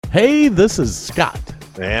Hey, this is Scott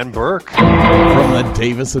and Burke from the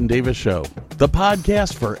Davis and Davis Show, the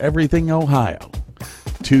podcast for everything Ohio.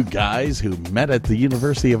 Two guys who met at the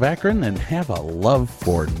University of Akron and have a love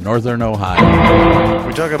for Northern Ohio.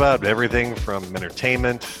 We talk about everything from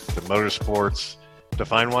entertainment to motorsports to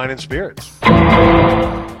fine wine and spirits.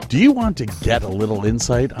 Do you want to get a little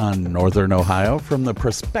insight on Northern Ohio from the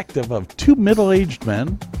perspective of two middle-aged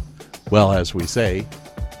men? Well, as we say,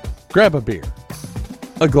 grab a beer,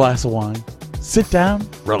 a glass of wine, sit down,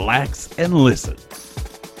 relax, and listen.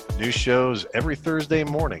 New shows every Thursday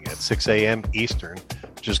morning at 6 a.m. Eastern.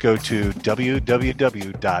 Just go to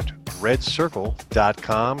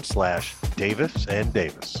www.redcircle.com/Davis and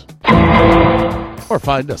Davis. Or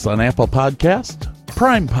find us on Apple Podcast,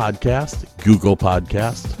 Prime Podcast, Google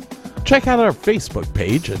Podcast. Check out our Facebook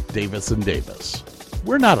page at Davis and Davis.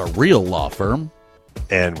 We're not a real law firm.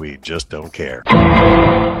 And we just don't care.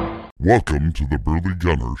 Welcome to the Burley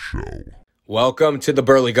Gunner Show. Welcome to the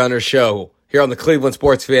Burley Gunner Show here on the Cleveland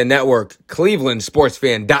Sports Fan Network,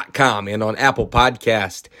 clevelandsportsfan.com, and on Apple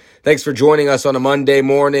Podcast. Thanks for joining us on a Monday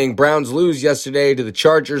morning. Browns lose yesterday to the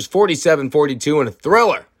Chargers, 47-42 in a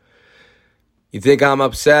thriller. You think I'm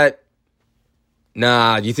upset?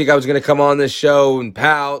 Nah. You think I was going to come on this show and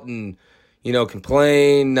pout and,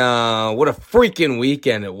 complain? Nah. What a freaking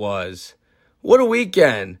weekend it was. What a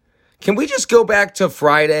weekend. Can we just go back to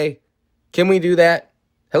Friday? Can we do that?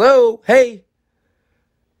 Hello? Hey.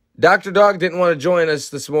 Dr. Dog didn't want to join us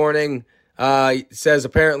this morning. He says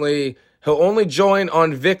apparently he'll only join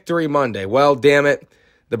on Victory Monday. Well, damn it.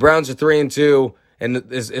 The Browns are 3-2. And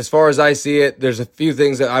as far as I see it, there's a few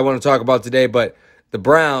things that I want to talk about today, but the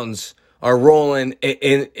Browns are rolling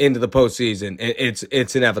into the postseason.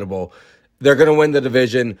 It's inevitable. They're going to win the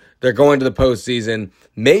division. They're going to the postseason.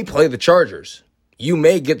 May play the Chargers. You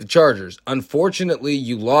may get the Chargers. Unfortunately,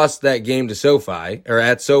 you lost that game to SoFi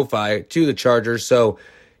to the Chargers. So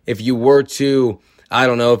if you were to, I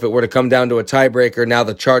don't know, if it were to come down to a tiebreaker, now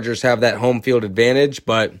the Chargers have that home field advantage,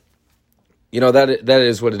 but that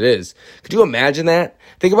is what it is. Could you imagine that?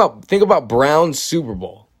 Think about Browns Super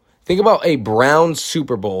Bowl. Think about a Browns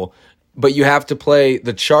Super Bowl, but you have to play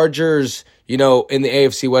the Chargers, in the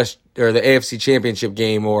AFC West or the AFC Championship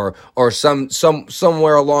game or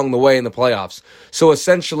somewhere along the way in the playoffs. So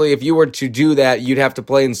essentially, if you were to do that, you'd have to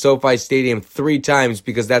play in SoFi Stadium 3 times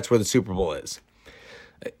because that's where the Super Bowl is.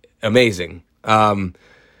 Amazing.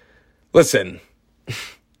 Listen,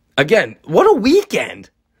 again, what a weekend.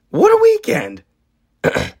 What a weekend.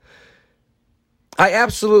 I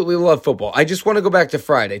absolutely love football. I just want to go back to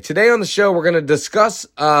Friday. Today on the show, we're going to discuss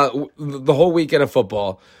the whole weekend of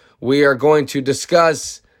football. We are going to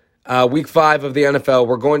discuss Week 5 of the NFL.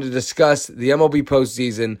 We're going to discuss the MLB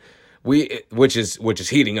postseason, which is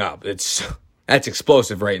heating up. That's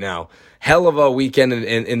explosive right now. Hell of a weekend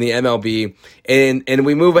in the MLB. And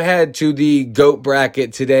we move ahead to the GOAT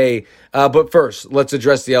bracket today. But first, let's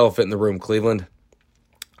address the elephant in the room, Cleveland.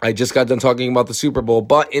 I just got done talking about the Super Bowl,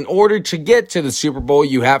 but in order to get to the Super Bowl,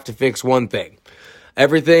 you have to fix one thing.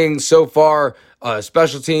 Everything so far,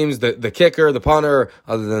 special teams, the kicker, the punter,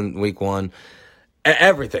 other than Week 1,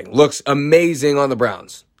 everything looks amazing on the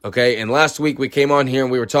Browns. Okay, and last week we came on here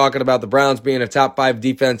and we were talking about the Browns being a top 5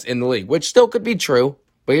 defense in the league, which still could be true,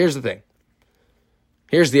 but here's the thing.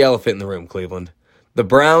 Here's the elephant in the room, Cleveland. The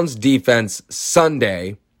Browns defense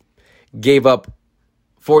Sunday gave up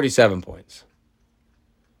 47 points.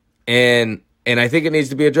 And I think it needs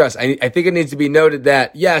to be addressed. I think it needs to be noted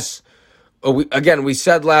that, yes, we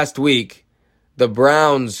said last week the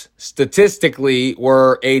Browns statistically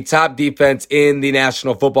were a top defense in the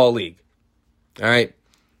National Football League. All right?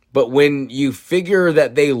 But when you figure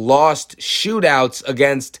that they lost shootouts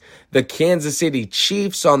against the Kansas City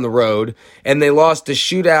Chiefs on the road, and they lost a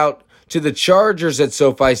shootout to the Chargers at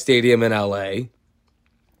SoFi Stadium in LA,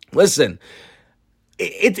 listen,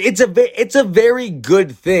 it's a very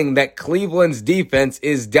good thing that Cleveland's defense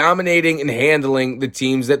is dominating and handling the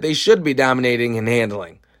teams that they should be dominating and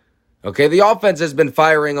handling. Okay, the offense has been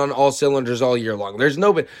firing on all cylinders all year long. There's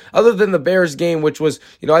no, other than the Bears game, which was,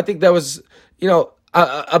 I think that was,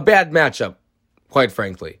 a bad matchup, quite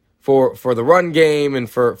frankly, for the run game and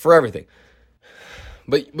for everything.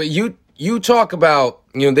 But you talk about,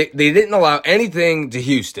 they didn't allow anything to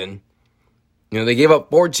Houston. They gave up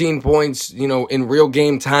 14 points, in real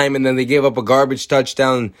game time, and then they gave up a garbage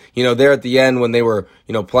touchdown, there at the end when they were,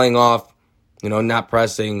 playing off, not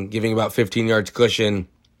pressing, giving about 15 yards cushion.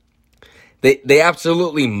 They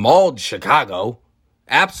absolutely mauled Chicago,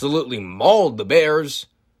 absolutely mauled the Bears,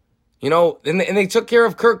 and they took care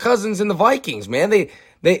of Kirk Cousins and the Vikings, man. They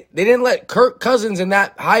didn't let Kirk Cousins and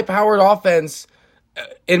that high-powered offense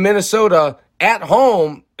in Minnesota at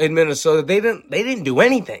home in Minnesota, they didn't do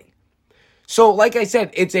anything. So, like I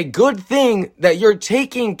said, it's a good thing that you're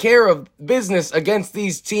taking care of business against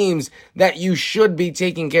these teams that you should be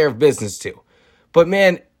taking care of business to. But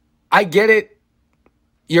man, I get it.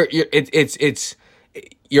 You're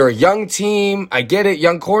a young team. I get it.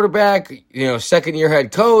 Young quarterback, second year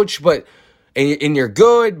head coach, and you're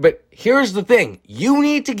good. But here's the thing: you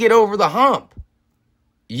need to get over the hump.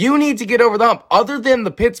 You need to get over the hump. Other than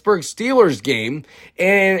the Pittsburgh Steelers game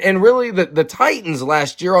and really the Titans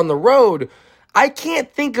last year on the road, I can't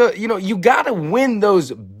think of, you got to win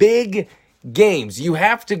those big games. You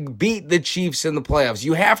have to beat the Chiefs in the playoffs.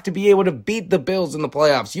 You have to be able to beat the Bills in the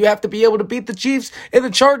playoffs. You have to be able to beat the Chiefs and the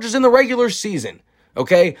Chargers in the regular season.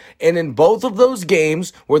 Okay? And in both of those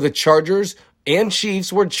games where the Chargers and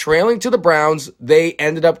Chiefs were trailing to the Browns, they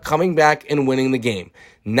ended up coming back and winning the game.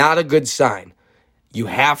 Not a good sign. You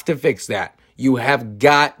have to fix that. You have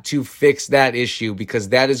got to fix that issue because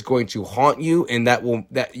that is going to haunt you and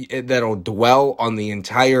that'll dwell on the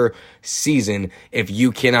entire season if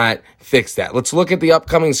you cannot fix that. Let's look at the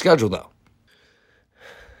upcoming schedule though.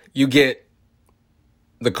 You get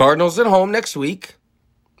the Cardinals at home next week,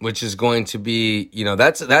 which is going to be,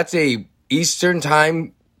 that's a Eastern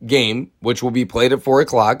time game, which will be played at 4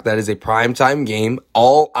 o'clock. That is a primetime game.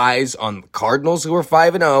 All eyes on the Cardinals, who are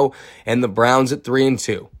 5-0, and the Browns at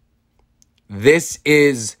 3-2. This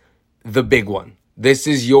is the big one. This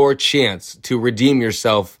is your chance to redeem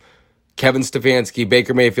yourself. Kevin Stefanski,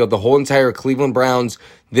 Baker Mayfield, the whole entire Cleveland Browns.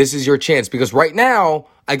 This is your chance because right now,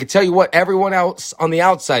 I can tell you what everyone else on the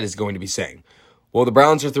outside is going to be saying. Well, the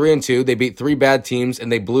Browns are 3-2. They beat 3 bad teams,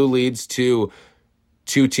 and they blew leads to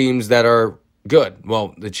 2 teams that are good.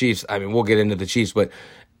 Well, the Chiefs, we'll get into the Chiefs, but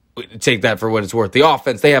take that for what it's worth. The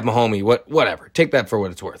offense, they have Mahomes, whatever. Take that for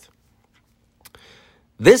what it's worth.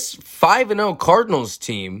 This 5-0 Cardinals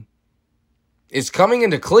team is coming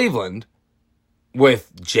into Cleveland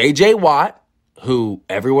with J.J. Watt, who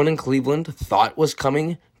everyone in Cleveland thought was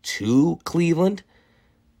coming to Cleveland,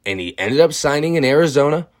 and he ended up signing in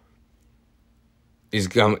Arizona. He's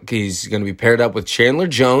going to be paired up with Chandler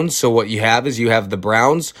Jones. So what you have is the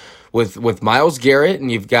Browns with Myles Garrett,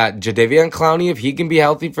 and you've got Jadeveon Clowney if he can be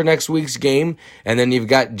healthy for next week's game, and then you've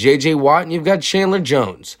got J.J. Watt and you've got Chandler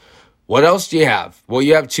Jones. What else do you have? Well,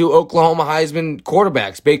 you have 2 Oklahoma Heisman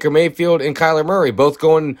quarterbacks, Baker Mayfield and Kyler Murray, both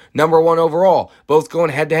going number 1 overall, both going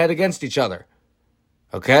head-to-head against each other.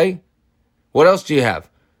 Okay? What else do you have?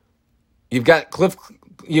 You've got Cliff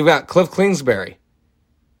Kingsbury.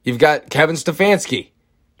 You've got Kevin Stefanski.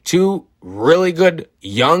 2 really good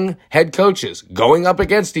young head coaches going up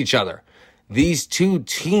against each other. These 2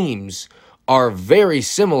 teams are very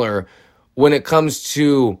similar when it comes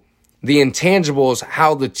to the intangibles,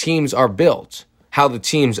 how the teams are built, how the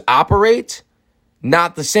teams operate,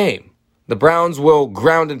 not the same. The Browns will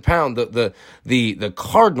ground and pound. The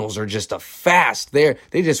Cardinals are just a fast. They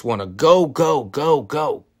just want to go, go, go,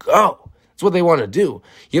 go, go. That's what they want to do.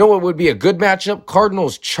 You know what would be a good matchup?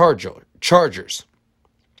 Chargers.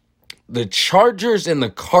 The Chargers and the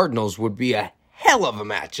Cardinals would be a hell of a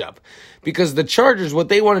matchup because the Chargers, what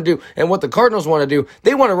they want to do and what the Cardinals want to do,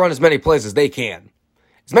 they want to run as many plays as they can.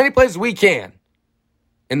 As many plays as we can.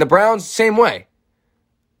 And the Browns, same way.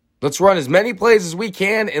 Let's run as many plays as we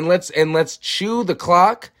can and let's chew the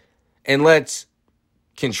clock and let's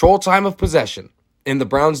control time of possession. And the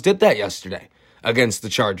Browns did that yesterday against the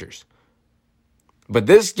Chargers. But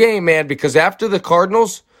this game, man, because after the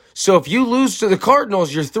Cardinals, so if you lose to the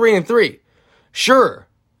Cardinals, you're 3-3. Sure.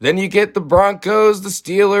 Then you get the Broncos, the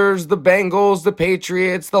Steelers, the Bengals, the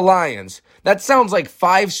Patriots, the Lions. That sounds like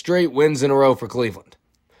 5 straight wins in a row for Cleveland,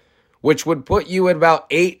 which would put you at about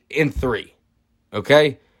 8-3.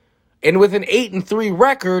 Okay? And with an 8-3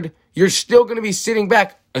 record, you're still going to be sitting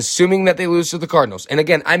back, assuming that they lose to the Cardinals. And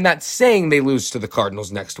again, I'm not saying they lose to the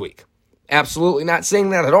Cardinals next week. Absolutely not saying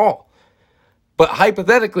that at all. But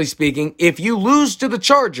hypothetically speaking, if you lose to the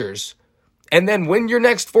Chargers and then win your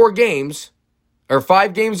next 4 games, or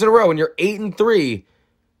 5 games in a row, and you're 8-3,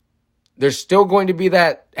 there's still going to be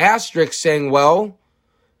that asterisk saying, well,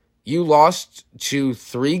 you lost to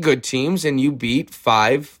 3 good teams and you beat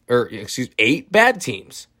 8 bad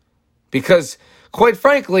teams. Because, quite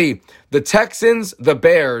frankly, the Texans, the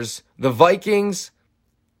Bears, the Vikings,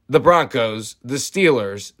 the Broncos, the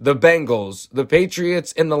Steelers, the Bengals, the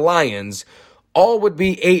Patriots, and the Lions all would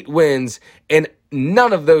be 8 wins, and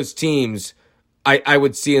none of those teams I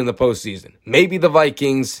would see in the postseason. Maybe the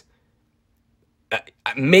Vikings,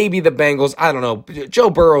 maybe the Bengals. I don't know. Joe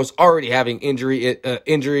Burrow's already having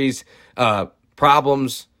injuries,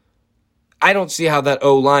 problems. I don't see how that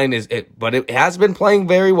O-line is, but it has been playing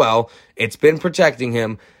very well. It's been protecting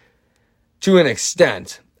him to an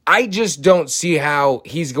extent. I just don't see how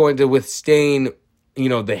he's going to withstand,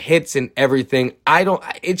 the hits and everything.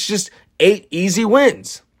 It's just 8 easy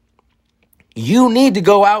wins. You need to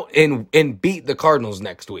go out and beat the Cardinals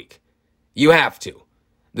next week. You have to.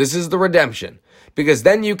 This is the redemption. Because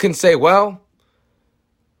then you can say, well,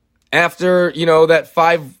 after,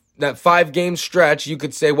 that five game stretch, you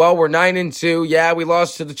could say, well, we're 9-2. Yeah, we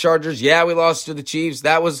lost to the Chargers. Yeah, we lost to the Chiefs.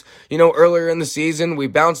 That was, earlier in the season. We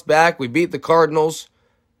bounced back. We beat the Cardinals.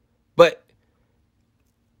 But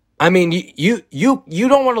I mean, you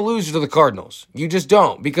don't want to lose to the Cardinals. You just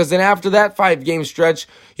don't. Because then after that 5 game stretch,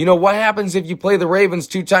 what happens if you play the Ravens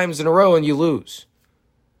 2 times in a row and you lose?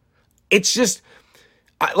 It's just,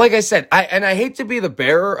 like I said, I hate to be the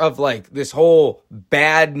bearer of like this whole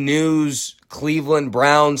bad news Cleveland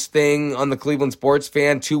Browns thing on the Cleveland Sports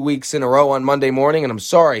Fan 2 weeks in a row on Monday morning. And I'm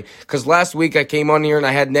sorry, because last week I came on here and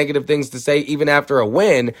I had negative things to say even after a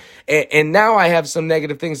win. And now I have some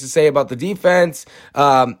negative things to say about the defense.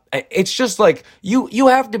 It's just like you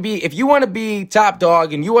have to be, if you want to be top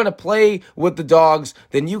dog and you want to play with the dogs,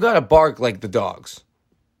 then you got to bark like the dogs.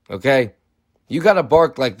 Okay? You got to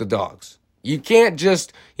bark like the dogs. You can't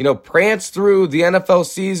just, prance through the NFL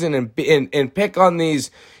season and pick on these,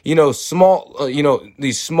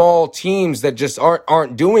 these small teams that just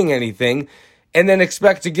aren't doing anything, and then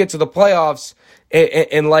expect to get to the playoffs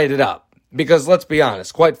and light it up. Because let's be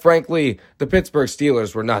honest, quite frankly, the Pittsburgh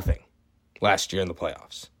Steelers were nothing last year in the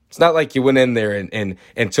playoffs. It's not like you went in there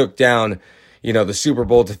and took down, the Super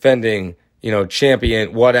Bowl defending,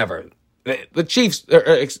 champion, whatever. The Chiefs,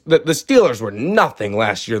 the Steelers were nothing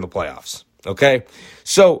last year in the playoffs. Okay,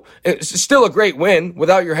 so it's still a great win.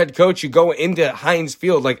 Without your head coach, you go into Heinz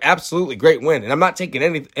Field, like absolutely great win. And I'm not taking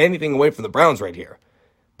anything away from the Browns right here,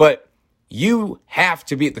 but you have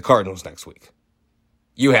to beat the Cardinals next week.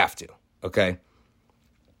 You have to, okay?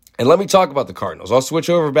 And let me talk about the Cardinals. I'll switch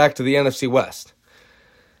over back to the NFC West.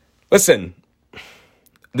 Listen,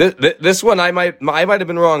 this one I might have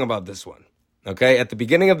been wrong about this one. Okay, at the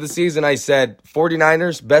beginning of the season, I said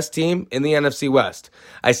 49ers, best team in the NFC West.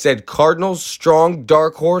 I said Cardinals, strong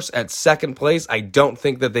dark horse at second place. I don't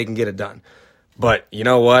think that they can get it done. But you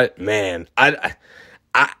know what, man, I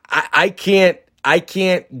can't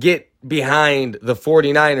get behind the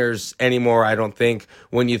 49ers anymore, I don't think,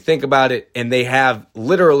 when you think about it. And they have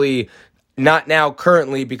literally, not now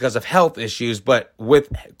currently because of health issues, but with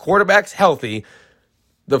quarterbacks healthy,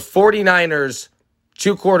 the 49ers,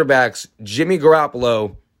 2 quarterbacks, Jimmy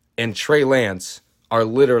Garoppolo and Trey Lance, are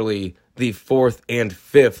literally the 4th and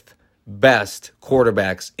 5th best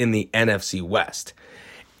quarterbacks in the NFC West.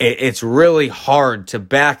 It's really hard to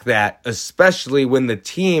back that, especially when the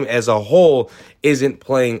team as a whole isn't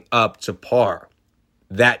playing up to par.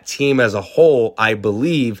 That team as a whole, I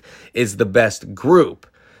believe, is the best group.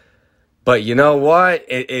 But you know what?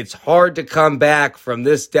 It's hard to come back from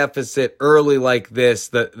this deficit early like this.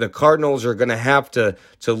 The Cardinals are going to have to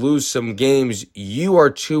lose some games. You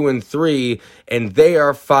are 2-3, and they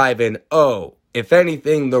are 5-0. If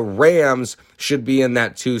anything, the Rams should be in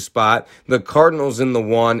that 2 spot, the Cardinals in the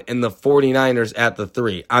 1, and the 49ers at the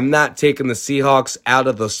 3. I'm not taking the Seahawks out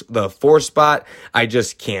of the 4 spot. I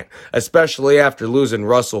just can't. Especially after losing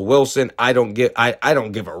Russell Wilson. I don't give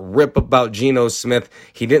a rip about Geno Smith.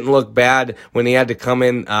 He didn't look bad when he had to come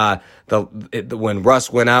in when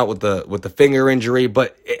Russ went out with the finger injury,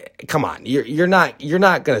 but come on, you're not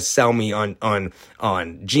going to sell me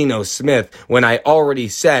on Geno Smith when I already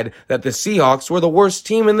said that the Seahawks were the worst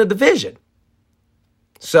team in the division.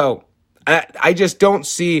 So I just don't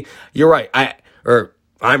see. You're right.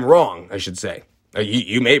 I'm wrong, I should say.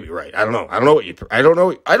 You may be right. I don't know. I don't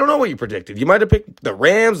know what you predicted. You might have picked the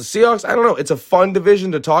Rams, the Seahawks. I don't know. It's a fun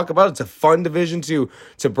division to talk about. It's a fun division to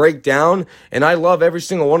break down. And I love every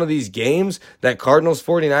single one of these games. That Cardinals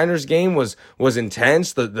 49ers game was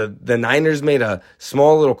intense. The Niners made a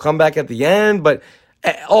small little comeback at the end, but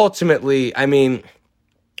ultimately, I mean,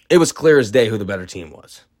 it was clear as day who the better team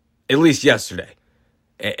was. At least yesterday.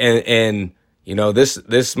 And you know,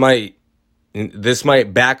 this might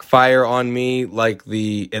backfire on me like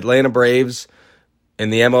the Atlanta Braves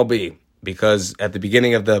in the MLB, because at the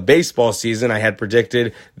beginning of the baseball season, I had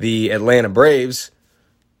predicted the Atlanta Braves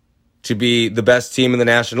to be the best team in the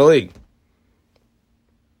National League.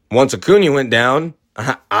 Once Acuna went down,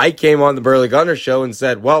 I came on the Burley Gunner show and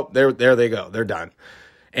said, well, there they go. They're done.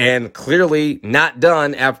 And clearly not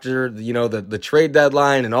done after, you know, the trade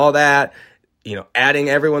deadline and all that. You know, adding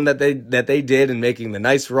everyone that they did and making the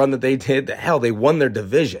nice run that they did. The hell, they won their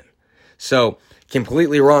division. So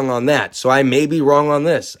completely wrong on that. So I may be wrong on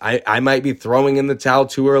this. I might be throwing in the towel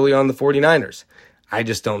too early on the 49ers. I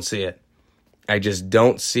just don't see it. I just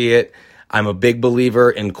don't see it. I'm a big believer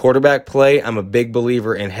in quarterback play. I'm a big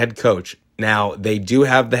believer in head coach. Now, they do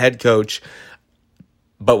have the head coach,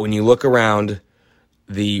 but when you look around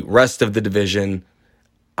the rest of the division,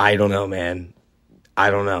 I don't know, man. I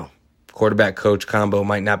don't know. Quarterback coach combo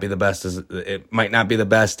might not be the best. It might not be the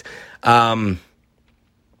best.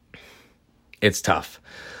 It's tough.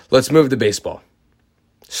 Let's move to baseball.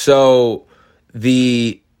 So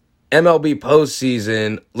the MLB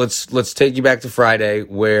postseason, let's take you back to Friday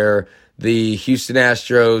where the Houston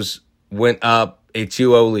Astros went up a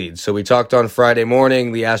 2-0 lead. So we talked on Friday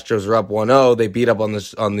morning. The Astros were up 1-0. They beat up on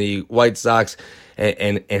the White Sox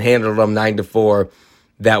and handled them 9-4.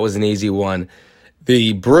 That was an easy one.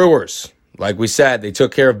 The Brewers, like we said, they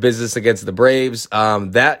took care of business against the Braves.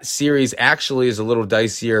 That series actually is a little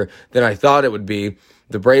dicier than I thought it would be.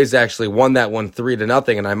 The Braves actually won that one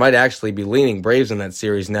 3-0, and I might actually be leaning Braves in that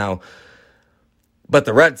series now. But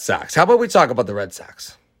the Red Sox, how about we talk about the Red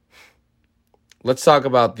Sox? Let's talk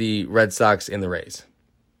about the Red Sox and the Rays.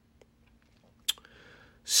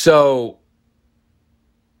 So,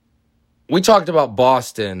 we talked about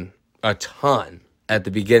Boston a ton at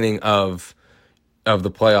the beginning of the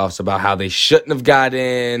playoffs about how they shouldn't have got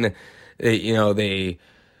in. The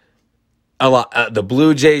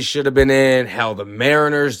Blue Jays should have been in. Hell, the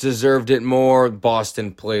Mariners deserved it more.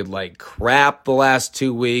 Boston played like crap the last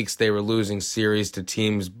 2 weeks. They were losing series to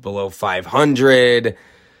teams below 500.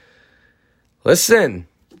 Listen,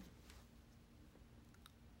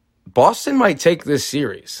 Boston might take this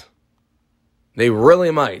series. They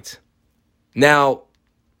really might. Now,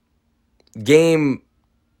 game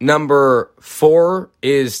number 4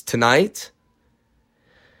 is tonight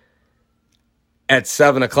at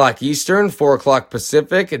 7 o'clock Eastern, 4 o'clock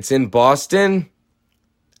Pacific. It's in Boston.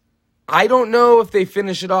 I don't know if they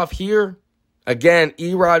finish it off here. Again,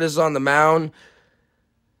 Erod is on the mound.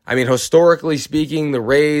 I mean, historically speaking, the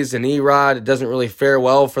Rays and Erod, it doesn't really fare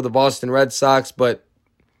well for the Boston Red Sox, but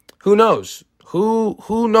who knows?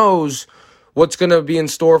 Who knows what's going to be in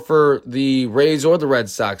store for the Rays or the Red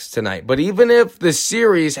Sox tonight? But even if the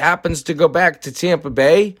series happens to go back to Tampa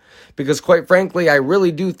Bay, because quite frankly, I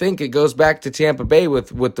really do think it goes back to Tampa Bay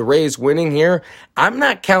with the Rays winning here, I'm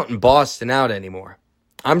not counting Boston out anymore.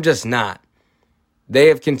 I'm just not. They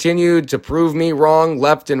have continued to prove me wrong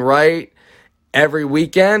left and right every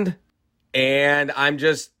weekend, and I'm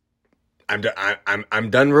done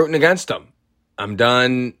rooting against them. I'm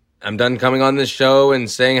done coming on this show and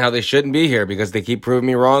saying how they shouldn't be here because they keep proving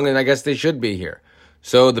me wrong, and I guess they should be here.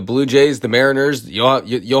 So the Blue Jays, the Mariners,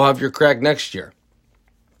 you'll have your crack next year.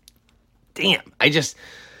 Damn,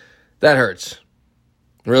 that hurts.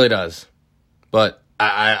 It really does. But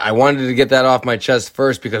I wanted to get that off my chest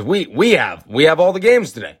first because we have all the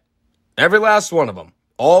games today. Every last one of them.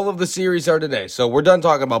 All of the series are today. So we're done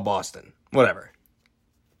talking about Boston. Whatever.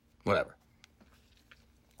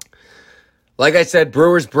 Like I said,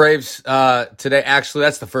 Brewers, Braves today. Actually,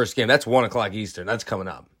 that's the first game. That's 1 o'clock Eastern. That's coming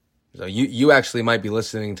up. So you actually might be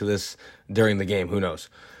listening to this during the game. Who knows?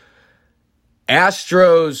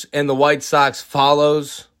 Astros and the White Sox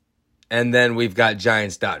follows. And then we've got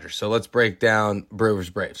Giants, Dodgers. So let's break down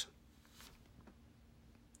Brewers, Braves.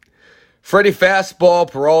 Freddie Fastball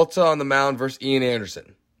Peralta on the mound versus Ian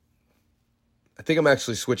Anderson. I think I'm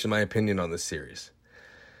actually switching my opinion on this series.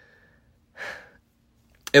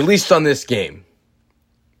 At least on this game.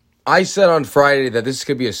 I said on Friday that this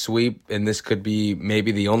could be a sweep, and this could be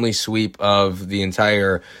maybe the only sweep of the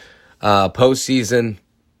entire postseason,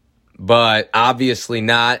 but obviously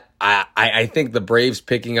not. I think the Braves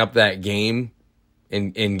picking up that game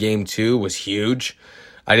in Game 2 was huge.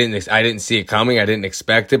 I didn't see it coming. I didn't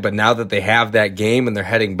expect it. But now that they have that game and they're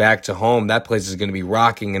heading back to home, that place is going to be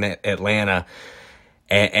rocking in Atlanta.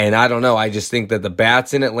 And I don't know. I just think that the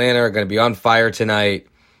bats in Atlanta are going to be on fire tonight.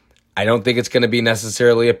 I don't think it's going to be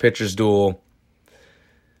necessarily a pitcher's duel.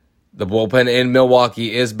 The bullpen in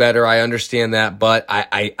Milwaukee is better. I understand that. But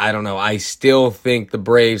I don't know. I still think the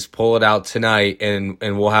Braves pull it out tonight, and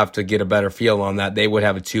we'll have to get a better feel on that. They would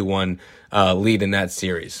have a 2-1 lead in that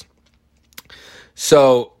series.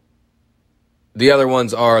 So the other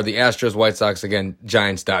ones are the Astros, White Sox, again,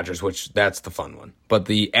 Giants, Dodgers, which that's the fun one. But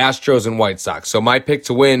the Astros and White Sox. So my pick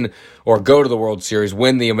to win or go to the World Series,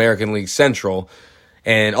 win the American League Central.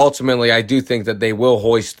 And ultimately, I do think that they will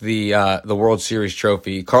hoist the World Series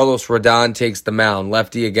trophy. Carlos Rodon takes the mound,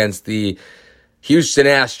 lefty against the Houston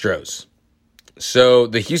Astros. So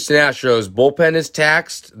the Houston Astros bullpen is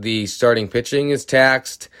taxed. The starting pitching is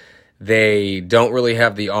taxed. They don't really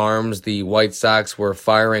have the arms. The White Sox were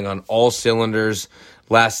firing on all cylinders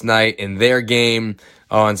last night in their game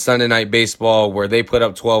on Sunday Night Baseball where they put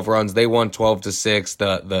up 12 runs. They won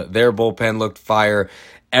 12-6. Their bullpen looked fire.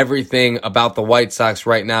 everything about the White Sox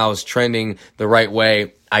right now is trending the right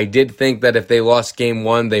way. I did think that if they lost game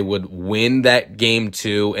 1, they would win that game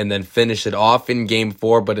 2 and then finish it off in game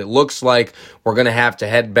 4. But it looks like we're going to have to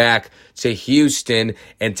head back to Houston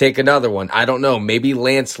and take another one. I don't know. Maybe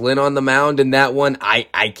Lance Lynn on the mound in that one.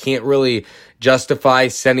 I can't really justify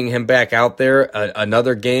sending him back out there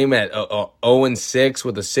another game at 0-6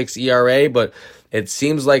 with a 6 ERA. But it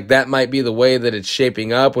seems like that might be the way that it's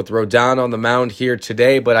shaping up with Rodon on the mound here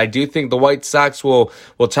today. But I do think the White Sox will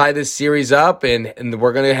tie this series up, and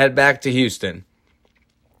we're going to head back to Houston.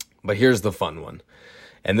 But here's the fun one.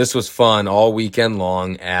 And this was fun all weekend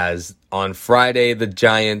long, as on Friday, the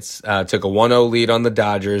Giants took a 1-0 lead on the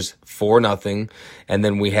Dodgers, 4-0. And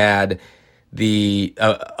then we had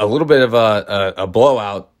a little bit of a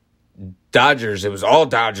blowout. Dodgers, it was all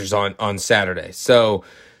Dodgers on Saturday. So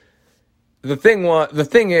the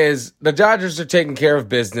thing is, the Dodgers are taking care of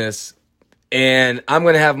business, and I'm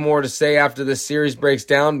going to have more to say after this series breaks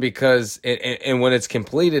down because and when it's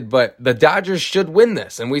completed, but the Dodgers should win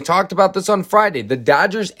this. And we talked about this on Friday. The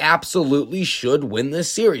Dodgers absolutely should win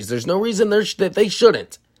this series. There's no reason that they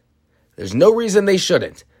shouldn't. There's no reason they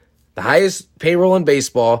shouldn't. The highest payroll in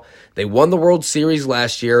baseball. They won the World Series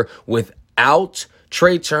last year without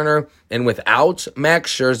Trey Turner and without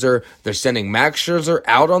Max Scherzer. They're sending Max Scherzer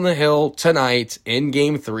out on the hill tonight in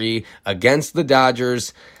Game 3 against the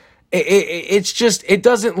Dodgers. It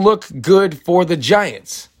doesn't look good for the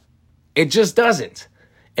Giants. It just doesn't.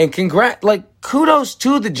 And kudos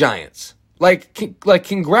to the Giants.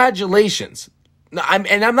 Congratulations.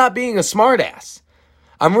 I'm not being a smartass.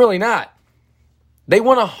 I'm really not. They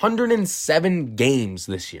won 107 games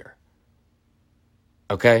this year.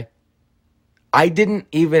 Okay? I didn't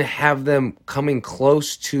even have them coming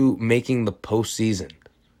close to making the postseason.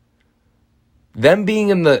 Them being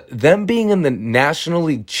in the National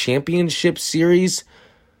League Championship Series,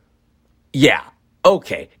 yeah,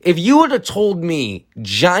 okay. If you would have told me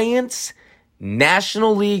Giants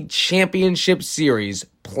National League Championship Series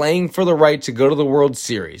playing for the right to go to the World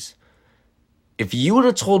Series, if you would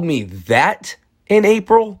have told me that in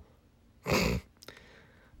April,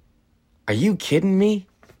 are you kidding me?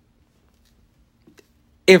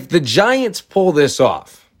 If the Giants pull this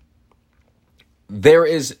off, there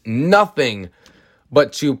is nothing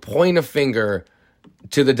but to point a finger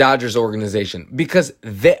to the Dodgers organization because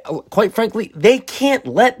quite frankly, they can't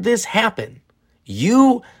let this happen.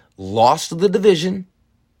 You lost the division.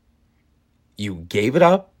 You gave it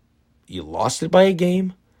up. You lost it by a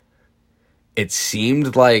game. It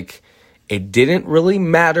seemed like it didn't really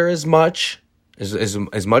matter as much.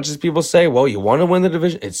 As much as people say, well, you want to win the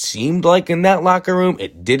division. It seemed like in that locker room,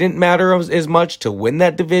 it didn't matter as much to win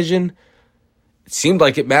that division. It seemed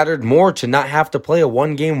like it mattered more to not have to play a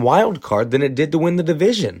one-game wild card than it did to win the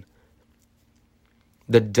division.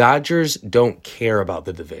 The Dodgers don't care about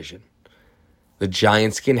the division. The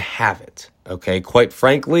Giants can have it, okay? Quite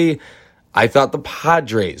frankly, I thought the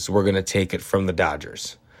Padres were going to take it from the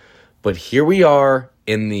Dodgers. But here we are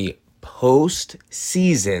in the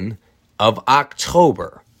postseason of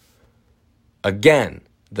October. Again,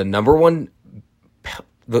 the number one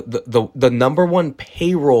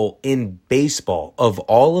payroll in baseball, of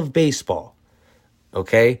all of baseball,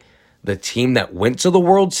 okay? The team that went to the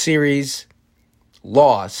World Series,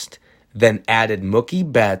 lost, then added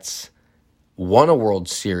Mookie Betts, won a World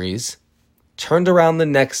Series, turned around the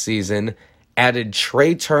next season, added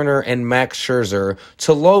Trey Turner and Max Scherzer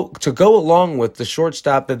to go along with the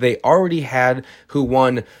shortstop that they already had who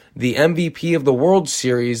won the MVP of the World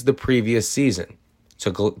Series the previous season.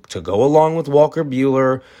 To go along with Walker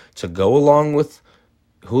Buehler, to go along with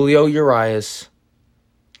Julio Urias,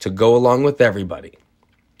 to go along with everybody.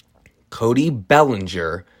 Cody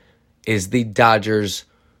Bellinger is the Dodgers'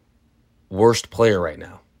 worst player right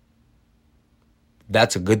now.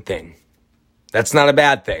 That's a good thing. That's not a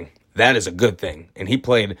bad thing. That is a good thing. And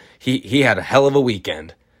he had a hell of a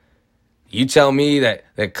weekend. You tell me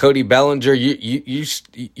that Cody Bellinger,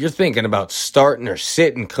 you're thinking about starting or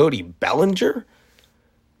sitting Cody Bellinger?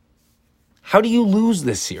 How do you lose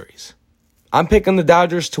this series? I'm picking the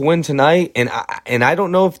Dodgers to win tonight, and I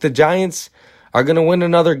don't know if the Giants are going to win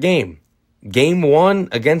another game. Game 1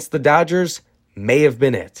 against the Dodgers may have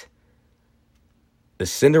been it. The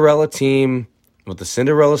Cinderella team with the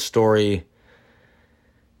Cinderella story,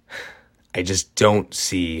 I just don't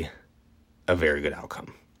see a very good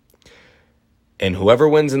outcome. And whoever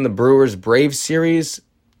wins in the Brewers-Braves series,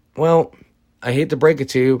 well, I hate to break it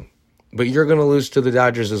to you, but you're going to lose to the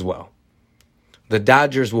Dodgers as well. The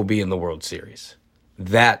Dodgers will be in the World Series.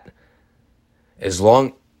 That, as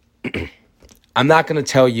long... I'm not going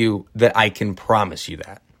to tell you that I can promise you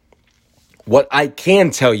that. What I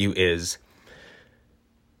can tell you is,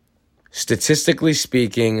 statistically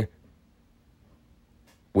speaking,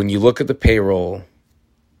 when you look at the payroll,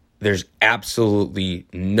 there's absolutely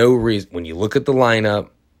no reason. When you look at the lineup,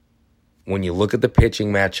 when you look at the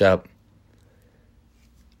pitching matchup,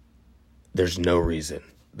 there's no reason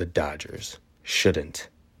the Dodgers shouldn't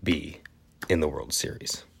be in the World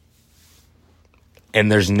Series.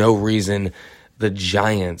 And there's no reason the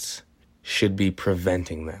Giants should be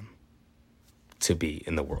preventing them to be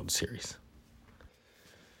in the World Series.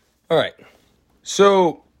 All right.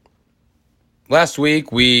 So last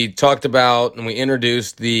week we talked about and we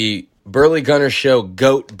introduced the Burley Gunner Show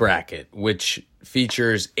GOAT Bracket, which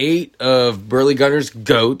features 8 of Burley Gunner's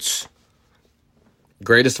GOATs,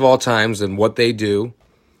 greatest of all times, and what they do,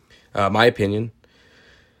 my opinion.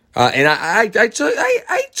 And I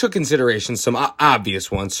took consideration some obvious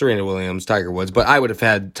ones, Serena Williams, Tiger Woods, but I would have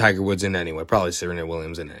had Tiger Woods in anyway, probably Serena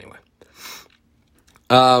Williams in anyway.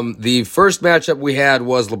 The first matchup we had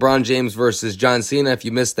was LeBron James versus John Cena. If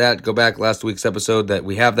you missed that, go back last week's episode. That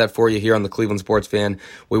we have that for you here on the Cleveland Sports Fan.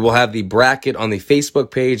 We will have the bracket on the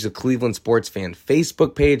Facebook page, the Cleveland Sports Fan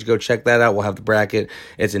Facebook page. Go check that out. We'll have the bracket.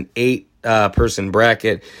 It's an 8-person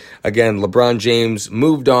bracket. Again, LeBron James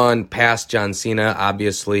moved on past John Cena,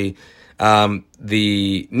 obviously.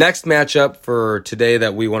 The next matchup for today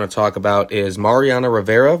that we want to talk about is Mariano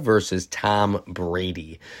Rivera versus Tom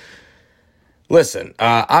Brady. Listen,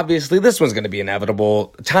 obviously this one's going to be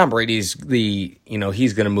inevitable. Tom Brady's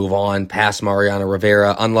he's going to move on past Mariano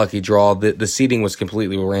Rivera. Unlucky draw. The seeding was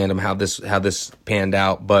completely random how this panned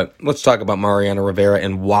out. But let's talk about Mariano Rivera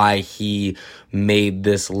and why he made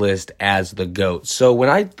this list as the GOAT. So when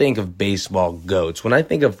I think of baseball GOATs, when I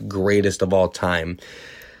think of greatest of all time,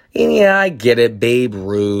 and yeah, I get it, Babe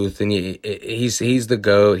Ruth, and he's the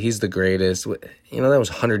GOAT, he's the greatest. That was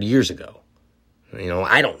 100 years ago.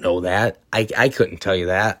 I don't know that. I couldn't tell you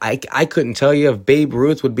that. I couldn't tell you if Babe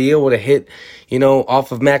Ruth would be able to hit,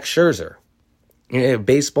 off of Max Scherzer.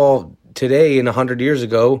 Baseball today and 100 years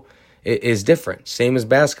ago is different. Same as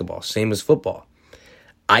basketball, same as football.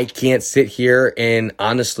 I can't sit here and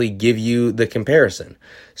honestly give you the comparison.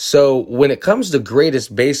 So when it comes to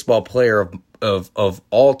greatest baseball player of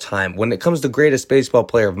all time, when it comes to greatest baseball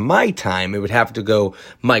player of my time, it would have to go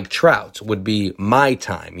Mike Trout would be my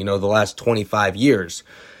time, the last 25 years,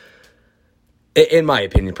 in my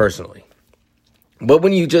opinion, personally. But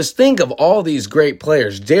when you just think of all these great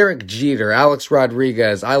players, Derek Jeter, Alex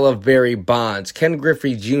Rodriguez, I love Barry Bonds, Ken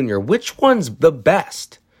Griffey Jr., which one's the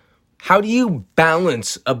best? How do you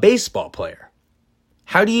balance a baseball player?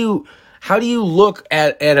 How do you look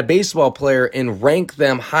at a baseball player and rank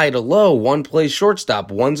them high to low? One plays shortstop,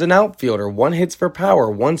 one's an outfielder, one hits for power,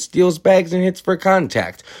 one steals bags and hits for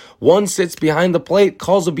contact, one sits behind the plate,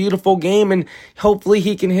 calls a beautiful game, and hopefully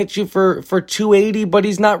he can hit you for 280, but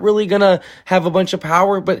he's not really going to have a bunch of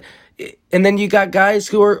power. And then you got guys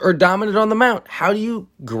who are dominant on the mound. How do you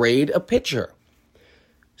grade a pitcher?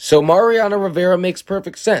 So Mariano Rivera makes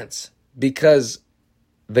perfect sense because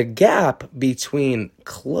the gap between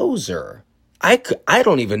closer, I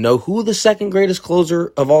don't even know who the second greatest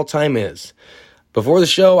closer of all time is. Before the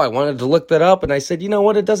show, I wanted to look that up, and I said, you know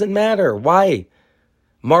what? It doesn't matter. Why?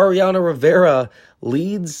 Mariano Rivera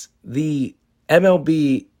leads the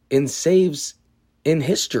MLB in saves in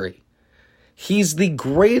history. He's the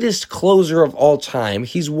greatest closer of all time.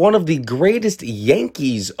 He's one of the greatest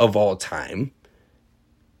Yankees of all time.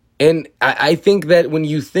 And I think that when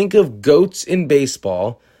you think of GOATs in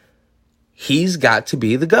baseball, he's got to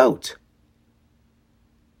be the GOAT.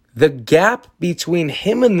 The gap between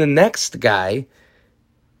him and the next guy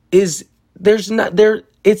is there's not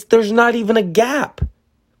even a gap.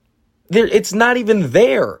 It's not even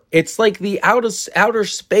there. It's like the outer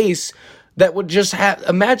space that would just have,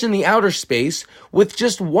 imagine the outer space with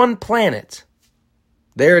just one planet.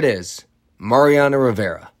 There it is. Mariano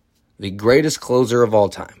Rivera, the greatest closer of all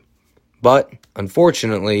time. But,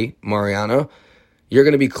 unfortunately, Mariano, you're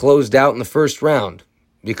going to be closed out in the first round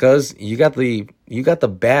because you got the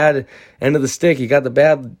bad end of the stick. You got the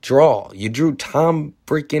bad draw. You drew Tom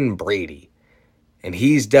freaking Brady, and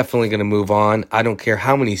he's definitely going to move on. I don't care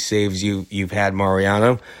how many saves you've had,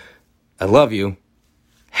 Mariano. I love you.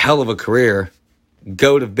 Hell of a career.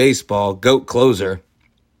 GOAT of baseball, GOAT closer.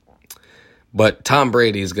 But Tom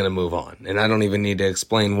Brady is going to move on, and I don't even need to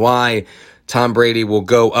explain why. Tom Brady will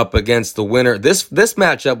go up against the winner. This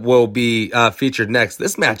matchup will be featured next.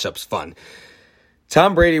 This matchup's fun.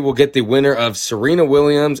 Tom Brady will get the winner of Serena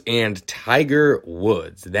Williams and Tiger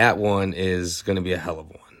Woods. That one is going to be a hell of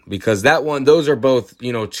a one because those are both,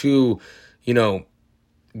 two,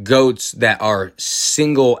 GOATs that are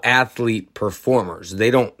single athlete performers.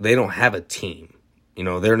 They don't have a team.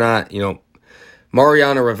 They're not,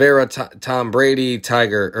 Mariano Rivera, Tom Brady,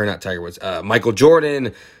 Michael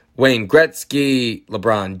Jordan, Wayne Gretzky,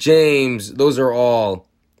 LeBron James. Those are all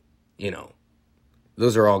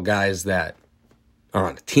guys that are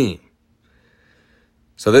on a team.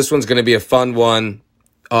 So this one's going to be a fun one.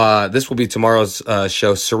 This will be tomorrow's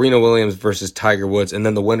show, Serena Williams versus Tiger Woods, and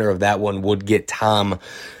then the winner of that one would get Tom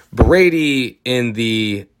Brady in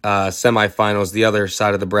the semifinals, the other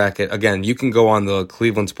side of the bracket. Again, you can go on the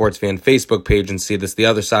Cleveland Sports Fan Facebook page and see this. The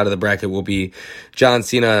other side of the bracket will be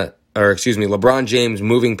LeBron James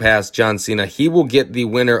moving past John Cena. He will get the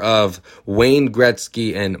winner of Wayne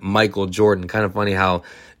Gretzky and Michael Jordan. Kind of funny how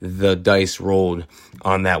the dice rolled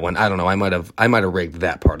on that one. I don't know. I might have rigged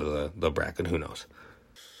that part of the bracket. Who knows?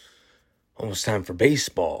 Almost time for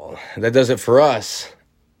baseball. That does it for us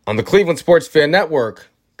on the Cleveland Sports Fan Network,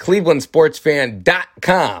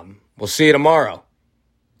 clevelandsportsfan.com. We'll see you tomorrow.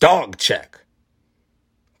 Dog check.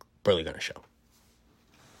 Burley Gunner Show.